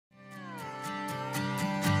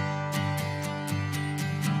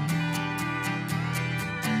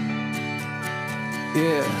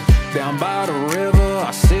Yeah, down by the river,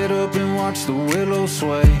 I sit up and watch the willows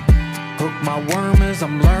sway. Hook my worm as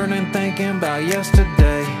I'm learning, thinking about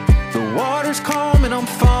yesterday. The water's calm and I'm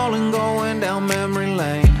falling, going down memory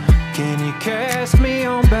lane. Can you cast me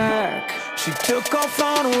on back? She took off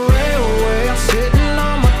on a railway, I'm sitting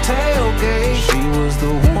on my tailgate. She was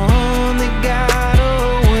the one that got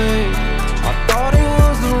away. I thought it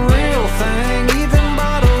was the real thing, even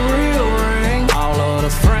bought a real ring. All of the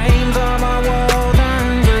frames on my wall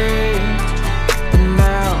turn gray. But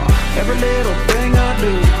now, every little thing I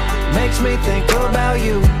do makes me think about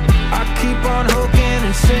you. I keep on hooking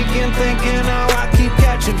and sinking, thinking how I keep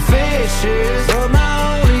catching fishes. But my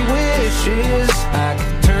only wish is I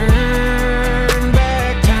could turn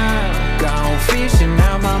back time, gone fishing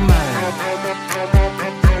out my mind.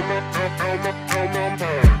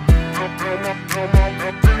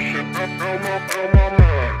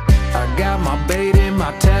 I got my bait and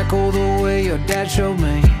my tackle the way your dad showed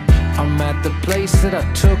me. I'm at the place that I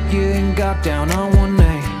took you and got down on one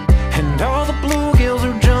knee. And all the bluegills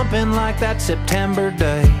are jumping like that September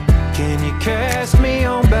day. Can you cast me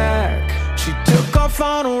on back? She took off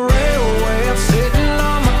on a railway, I'm sitting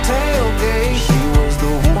on my tailgate. She was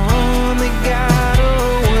the one that got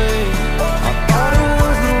away. I thought it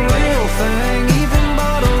was the real thing, even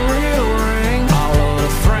bought a real ring. All of the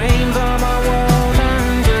frames on my wall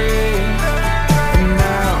turn gray. And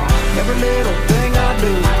now, every little thing I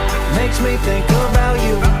do makes me think about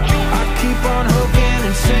you. I keep on hooking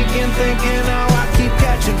and sinking, thinking how I keep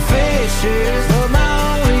catching fishes.